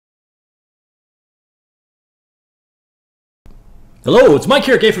Hello, it's Mike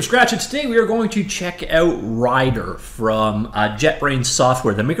here at GameFromScratch, and today we are going to check out Rider from JetBrains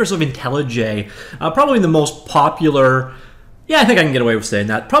software, the makers of IntelliJ, probably the most popular, I think I can get away with saying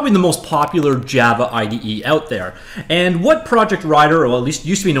that, probably the most popular Java IDE out there. And what Project Rider, or at least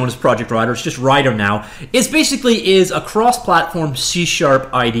used to be known as Project Rider, it's just Rider now, is basically a cross-platform C#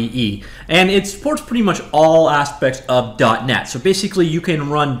 IDE. And it supports pretty much all aspects of .NET. So basically you can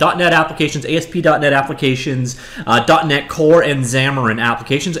run .NET applications, ASP.NET applications, .NET Core and Xamarin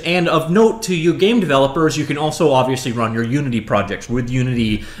applications. And of note to you game developers, you can also obviously run your Unity projects with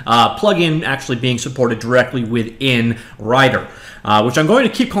Unity plugin actually being supported directly within Rider. Which I'm going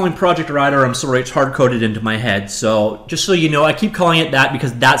to keep calling Project Rider. I'm sorry, it's hard-coded into my head. So just so you know, I keep calling it that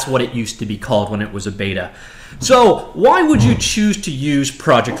because that's what it used to be called when it was a beta. So why would you choose to use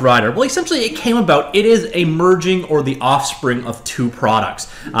Project Rider? Well, essentially it came about, it is a merging or the offspring of two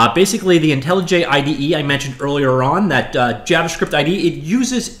products. Basically the IntelliJ IDE I mentioned earlier on, that JavaScript IDE, it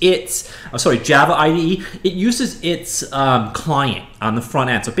uses its, Java IDE, it uses its client on the front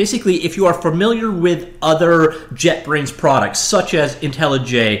end. So basically if you are familiar with other JetBrains products such as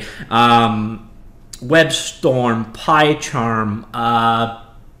IntelliJ, WebStorm, PyCharm,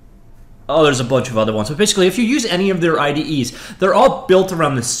 there's a bunch of other ones. But basically, if you use any of their IDEs, they're all built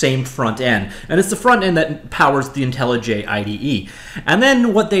around the same front end. And it's the front end that powers the IntelliJ IDE. And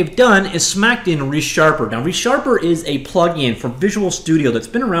then what they've done is smacked in ReSharper. Now, ReSharper is a plugin for Visual Studio that's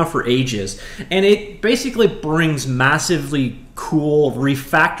been around for ages. And it basically brings massively cool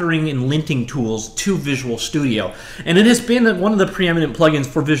refactoring and linting tools to Visual Studio. And it has been one of the preeminent plugins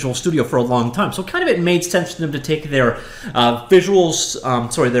for Visual Studio for a long time. So kind of it made sense to them to take their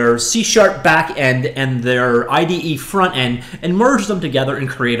their C# back end and their IDE front end and merge them together and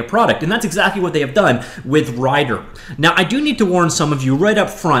create a product. And that's exactly what they have done with Rider. Now, I do need to warn some of you right up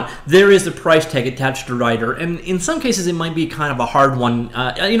front, there is a price tag attached to Rider. And in some cases, it might be kind of a hard one.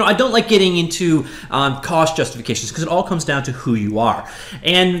 I don't like getting into cost justifications because it all comes down to who you are.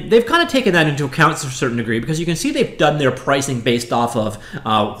 And they've kind of taken that into account to a certain degree because you can see they've done their pricing based off of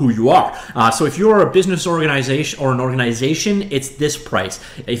who you are. So if you're a business organization or an organization, it's this price.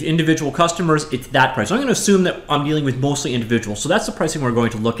 If individual customers, it's that price. So I'm going to assume that I'm dealing with mostly individuals. So that's the pricing we're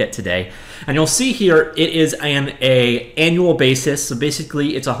going to look at today. And you'll see here it is an annual basis. So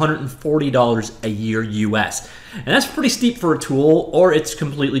basically it's $140 a year US. And that's pretty steep for a tool, or it's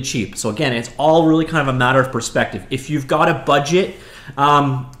completely cheap. So again, it's all really kind of a matter of perspective. If you've got a budget,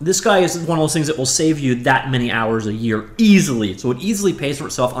 this guy is one of those things that will save you that many hours a year easily. So it easily pays for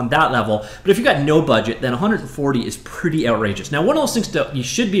itself on that level. But if you've got no budget, then 140 is pretty outrageous. Now, one of those things that you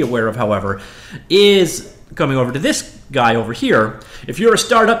should be aware of, however, is coming over to this guy over here. If you're a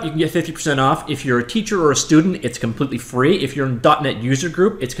startup, you can get 50% off. If you're a teacher or a student, it's completely free. If you're in .NET user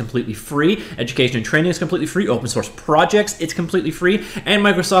group, it's completely free. Education and training is completely free. Open source projects, it's completely free. And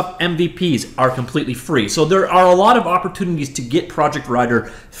Microsoft MVPs are completely free. So there are a lot of opportunities to get Project Rider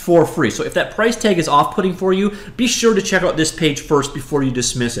for free. So if that price tag is off-putting for you, be sure to check out this page first before you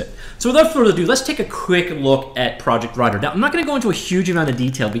dismiss it. So without further ado, let's take a quick look at Project Rider. Now, I'm not going to go into a huge amount of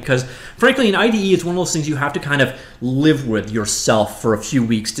detail because, frankly, an IDE is one of those things you have to kind of live with yourself for a few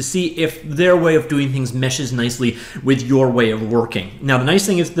weeks to see if their way of doing things meshes nicely with your way of working. Now, the nice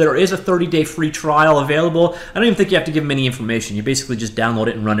thing is there is a 30-day free trial available. I don't even think you have to give them any information. You basically just download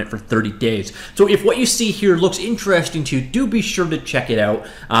it and run it for 30 days. So if what you see here looks interesting to you, do be sure to check it out.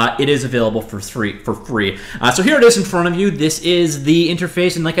 It is available for free. So here it is in front of you. This is the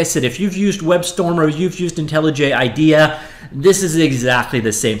interface, and like I said, if you've used WebStorm or you've used IntelliJ IDEA, this is exactly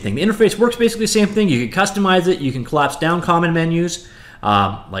the same thing. The interface works basically the same thing. You can customize it. You can collapse down common menus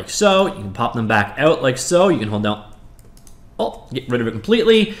like so. You can pop them back out like so. You can hold down, get rid of it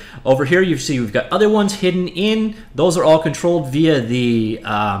completely. Over here you see we've got other ones hidden in. Those are all controlled via the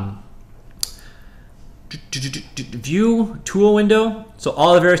view tool window. So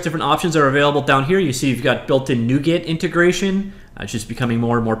all the various different options are available down here. You see you've got built-in NuGet integration. It's just becoming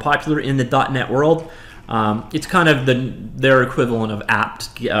more and more popular in the .NET world. It's kind of their equivalent of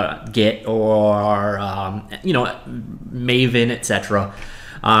apt-get or Maven, etc.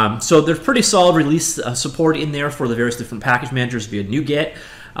 So there's pretty solid release support in there for the various different package managers via NuGet.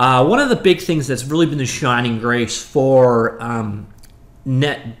 One of the big things that's really been the shining grace for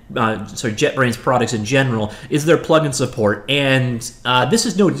JetBrains products in general is their plugin support, and this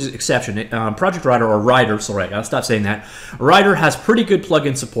is no exception. Project Rider, or Rider, sorry, I'll stop saying that. Rider has pretty good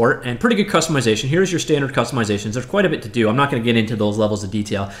plugin support and pretty good customization. Here's your standard customizations. There's quite a bit to do. I'm not going to get into those levels of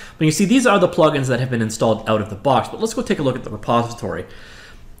detail, but you see these are the plugins that have been installed out of the box. But let's go take a look at the repository,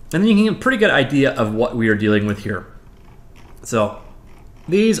 and then you can get a pretty good idea of what we are dealing with here. So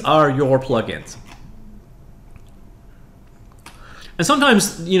these are your plugins. And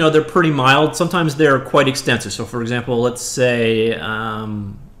sometimes, they're pretty mild. Sometimes they're quite extensive. So for example, let's say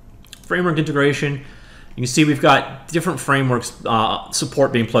framework integration. You can see we've got different frameworks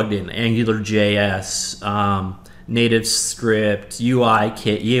support being plugged in. AngularJS, Native Script,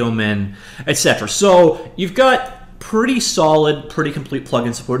 UIKit, Yeoman, etc. So you've got pretty solid, pretty complete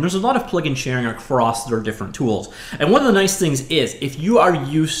plugin support. And there's a lot of plugin sharing across their different tools. And one of the nice things is if you are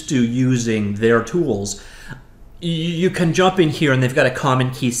used to using their tools, you can jump in here and they've got a common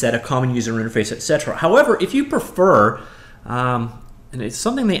key set, a common user interface, etc. However, if you prefer, and it's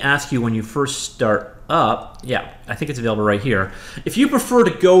something they ask you when you first start up, yeah, I think it's available right here. If you prefer to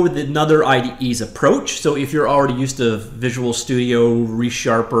go with another IDE's approach, so if you're already used to Visual Studio,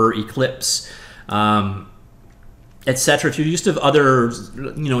 ReSharper, Eclipse, etc. If you're used to other,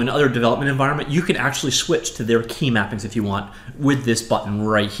 in other development environment, you can actually switch to their key mappings if you want with this button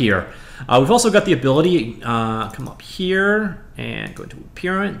right here. We've also got the ability, come up here and go into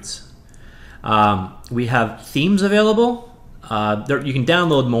Appearance. We have themes available. You can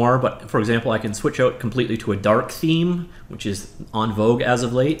download more, but for example, I can switch out completely to a dark theme, which is on vogue as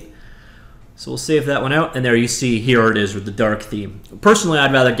of late. So we'll save that one out, and there you see, here it is with the dark theme. Personally,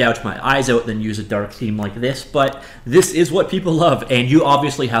 I'd rather gouge my eyes out than use a dark theme like this, but this is what people love, and you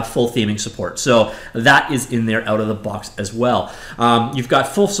obviously have full theming support. So that is in there out of the box as well. You've got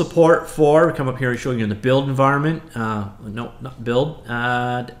full support for, come up here and showing you in the build environment. No, not build.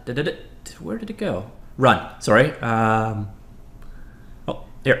 Where did it go? Run, sorry. Oh,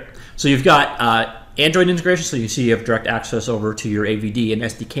 here. So you've got Android integration, so you see you have direct access over to your AVD and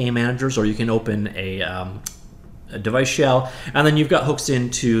SDK managers, or you can open a device shell, and then you've got hooks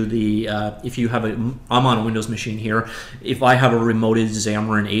into the, if you have I'm on a Windows machine here, if I have a remoted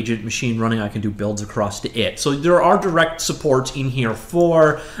Xamarin Agent machine running, I can do builds across to it. So there are direct supports in here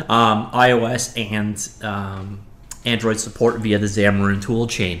for iOS and Android support via the Xamarin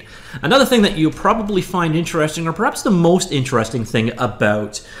toolchain. Another thing that you probably find interesting, or perhaps the most interesting thing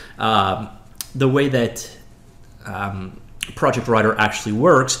about the way that Project Rider actually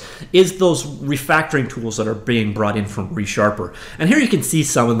works, is those refactoring tools that are being brought in from ReSharper. And here you can see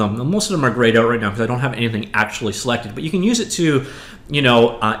some of them. Most of them are grayed out right now because I don't have anything actually selected, but you can use it to,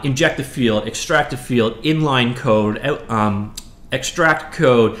 inject a field, extract a field, inline code, extract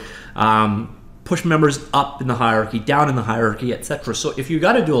code, push members up in the hierarchy, down in the hierarchy, etc. So if you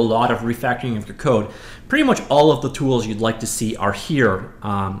got to do a lot of refactoring of your code, pretty much all of the tools you'd like to see are here.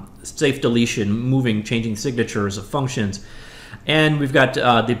 Safe deletion, moving, changing signatures of functions. And we've got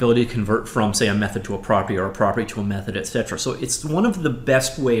the ability to convert from, say, a method to a property, or a property to a method, etc. So it's one of the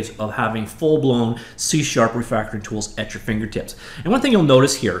best ways of having full-blown C# refactoring tools at your fingertips. And one thing you'll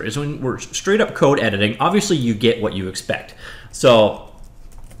notice here is when we're straight up code editing, obviously you get what you expect. So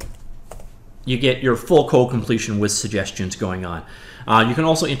you get your full code completion with suggestions going on. You can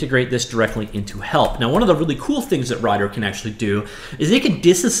also integrate this directly into help. Now, one of the really cool things that Rider can actually do is it can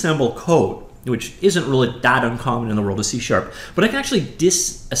disassemble code, which isn't really that uncommon in the world of C#, but it can actually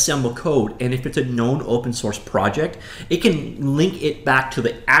disassemble code, and if it's a known open source project, it can link it back to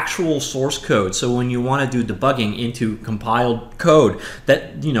the actual source code. So when you want to do debugging into compiled code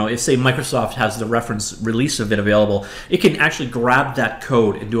that, if say Microsoft has the reference release of it available, it can actually grab that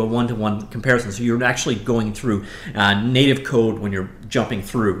code and do a one-to-one comparison. So you're actually going through native code when you're jumping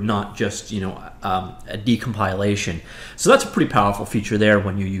through, not just, a decompilation. So that's a pretty powerful feature there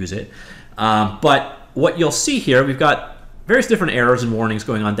when you use it. But what you'll see here, we've got various different errors and warnings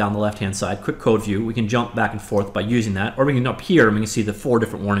going on down the left-hand side. Quick code view, we can jump back and forth by using that, or we can up here and we can see the 4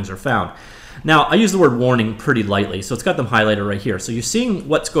 different warnings are found. Now, I use the word warning pretty lightly, so it's got them highlighted right here. So you're seeing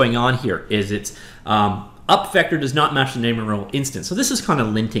what's going on here is it's up vector does not match the name and role instance. So this is kind of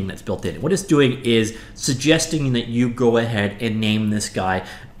linting that's built in. What it's doing is suggesting that you go ahead and name this guy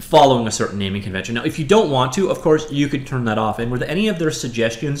following a certain naming convention. Now, if you don't want to, of course, you could turn that off. And with any of their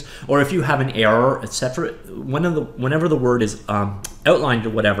suggestions, or if you have an error, etc., whenever the word is outlined or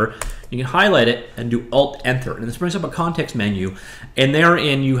whatever, you can highlight it and do Alt-Enter. And this brings up a context menu. And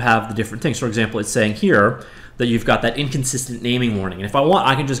therein you have the different things. For example, it's saying here that you've got that inconsistent naming warning. And if I want,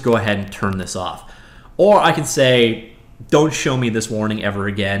 I can just go ahead and turn this off. Or I can say, don't show me this warning ever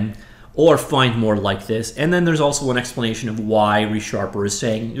again, or find more like this. And then there's also an explanation of why ReSharper is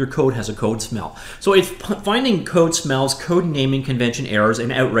saying your code has a code smell. So it's finding code smells, code naming convention errors,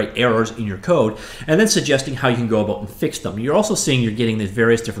 and outright errors in your code, and then suggesting how you can go about and fix them. You're also seeing you're getting these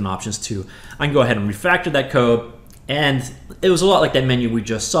various different options too. I can go ahead and refactor that code, And it was a lot like that menu we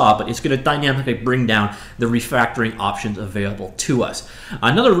just saw, but it's going to dynamically bring down the refactoring options available to us.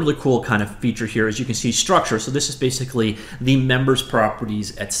 Another really cool kind of feature here is you can see structure. So this is basically the members,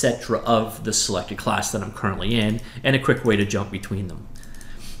 properties, etc. of the selected class that I'm currently in, and a quick way to jump between them.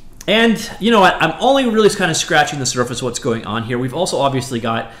 And you know what, I'm only really kind of scratching the surface of what's going on here. We've also obviously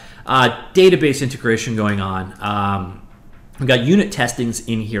got database integration going on. We've got unit testings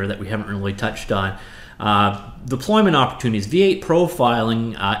in here that we haven't really touched on. Deployment opportunities, V8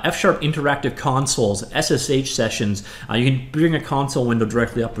 profiling, F# interactive consoles, SSH sessions. You can bring a console window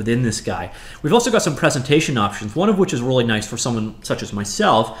directly up within this guy. We've also got some presentation options, one of which is really nice for someone such as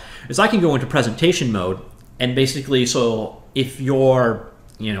myself, is I can go into presentation mode, and basically, so if you're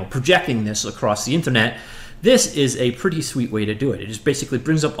projecting this across the internet, this is a pretty sweet way to do it. It just basically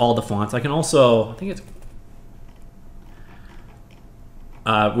brings up all the fonts. I can also, I think it's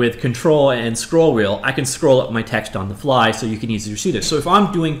with control and scroll wheel, I can scroll up my text on the fly so you can easily see this. So if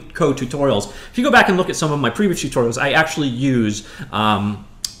I'm doing code tutorials, if you go back and look at some of my previous tutorials, I actually use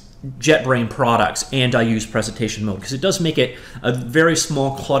JetBrains products and I use presentation mode because it does make it a very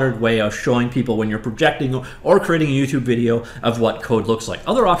small cluttered way of showing people when you're projecting or creating a YouTube video of what code looks like.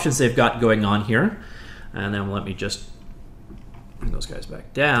 Other options they've got going on here, and then let me just bring those guys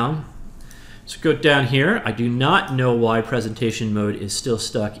back down. So go down here. I do not know why presentation mode is still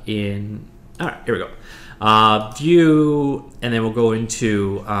stuck in. All right, here we go. View, and then we'll go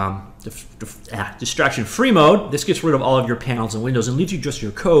into distraction-free mode. This gets rid of all of your panels and windows and leaves you just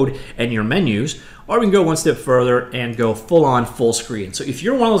your code and your menus. Or we can go one step further and go full-on full screen. So if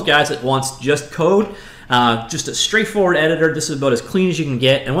you're one of those guys that wants just code, just a straightforward editor, this is about as clean as you can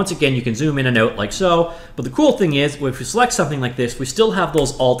get. And once again, you can zoom in and out like so. But the cool thing is, if we select something like this, we still have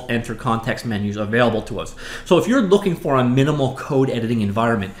those Alt-Enter context menus available to us. So if you're looking for a minimal code editing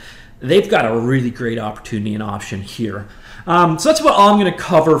environment, they've got a really great opportunity and option here. So that's about all I'm going to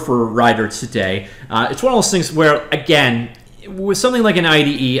cover for Rider today. It's one of those things where, again, with something like an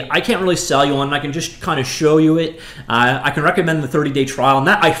IDE, I can't really sell you on. I can just kind of show you it. I can recommend the 30-day trial, and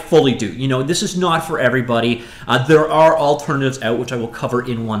that I fully do. This is not for everybody. There are alternatives out, which I will cover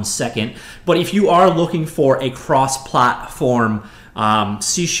in 1 second. But if you are looking for a cross-platform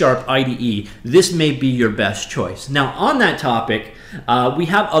C# IDE, this may be your best choice. Now, on that topic, we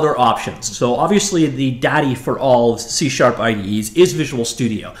have other options. So obviously the daddy for all C# IDEs is Visual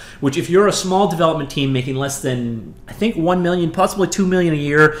Studio, which if you're a small development team making less than, I think, 1 million, possibly 2 million a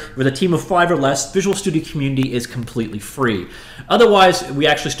year, with a team of 5 or less, Visual Studio Community is completely free. Otherwise, we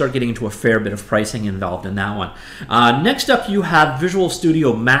actually start getting into a fair bit of pricing involved in that one. Next up, you have Visual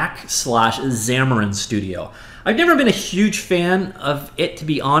Studio Mac / Xamarin Studio. I've never been a huge fan of it, to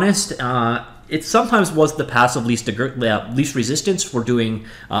be honest. It sometimes was the path of least resistance for doing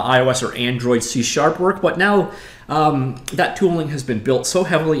iOS or Android C# work, but now that tooling has been built so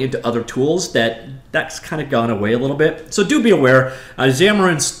heavily into other tools that that's kind of gone away a little bit. So do be aware,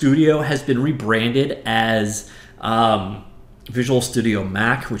 Xamarin Studio has been rebranded as Visual Studio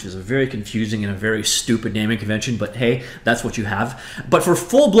Mac, which is a very confusing and a very stupid naming convention, but hey, that's what you have. But for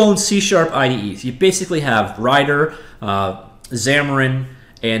full-blown C# IDEs, you basically have Rider, Xamarin,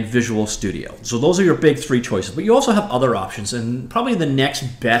 and Visual Studio. So those are your big 3 choices, but you also have other options, and probably the next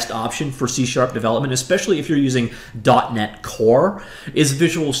best option for C# development, especially if you're using .NET Core, is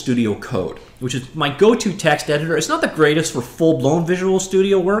Visual Studio Code, which is my go-to text editor. It's not the greatest for full-blown Visual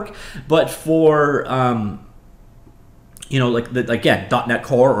Studio work, but for again, .NET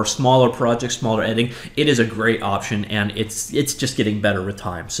Core or smaller projects, smaller editing, it is a great option, and it's just getting better with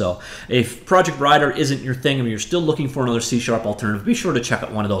time. So if Project Rider isn't your thing, and you're still looking for another C# alternative, be sure to check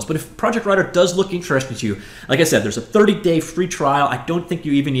out one of those. But if Project Rider does look interesting to you, like I said, there's a 30-day free trial. I don't think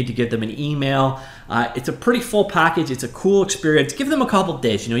you even need to give them an email. It's a pretty full package. It's a cool experience. Give them a couple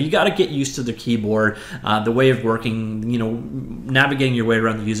days. You got to get used to the keyboard, the way of working, navigating your way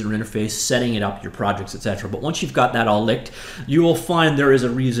around the user interface, setting it up, your projects, etc. But once you've got that all licked, you will find there is a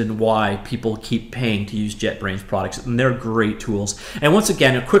reason why people keep paying to use JetBrains products, and they're great tools. And once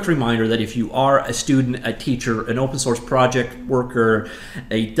again, a quick reminder that if you are a student, a teacher, an open source project worker,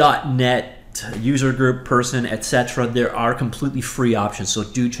 a .NET user group person, etc., there are completely free options, so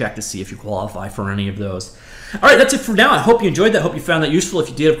do check to see if you qualify for any of those. All right, that's it for now. I hope you enjoyed that. I hope you found that useful. If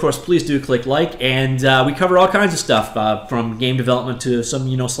you did, of course, please do click like. And we cover all kinds of stuff, from game development to some,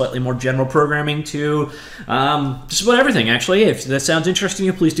 slightly more general programming to just about everything, actually. If that sounds interesting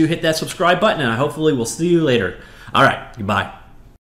to you, please do hit that subscribe button, and hopefully we'll see you later. All right, goodbye.